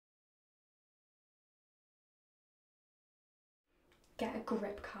Get a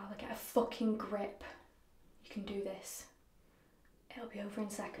grip, Carla, get a fucking grip. You can do this. It'll be over in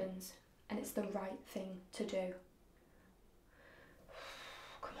seconds, and it's the right thing to do.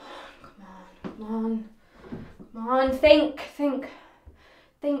 Come on, think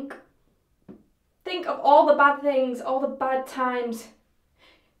of all the bad things, all the bad times.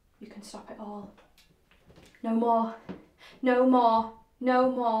 You can stop it all. No more,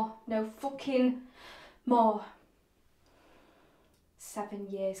 no fucking more. 7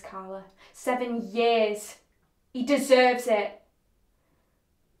 years, Carla, 7 years. He deserves it.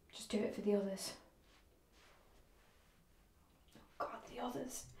 Just do it for the others. Oh God, the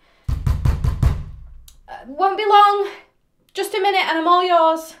others. Won't be long. Just a minute and I'm all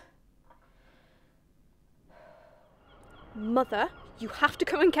yours. Mother, you have to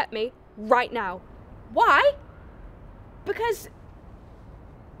come and get me right now. Why? Because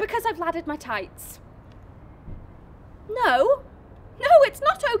I've laddered my tights. No, it's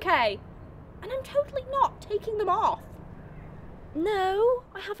not okay. And I'm totally not taking them off. No,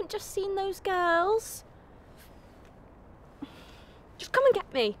 I haven't just seen those girls. Just come and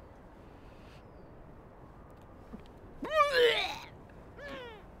get me.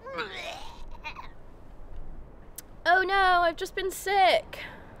 Oh no, I've just been sick.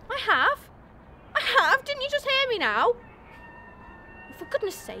 I have? Didn't you just hear me now? For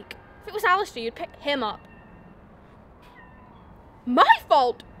goodness sake, if it was Alistair, you'd pick him up. My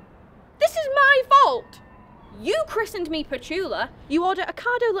fault? This is my fault. You christened me Petula, you order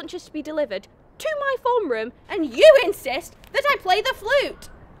Ocado lunches to be delivered to my form room, and you insist that I play the flute.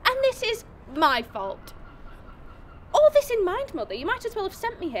 And this is my fault. All this in mind, Mother, you might as well have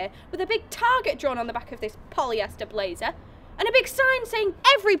sent me here with a big target drawn on the back of this polyester blazer and a big sign saying,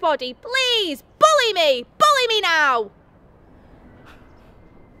 "Everybody, please, bully me now."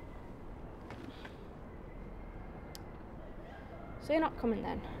 So you're not coming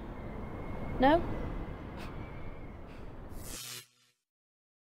then? No?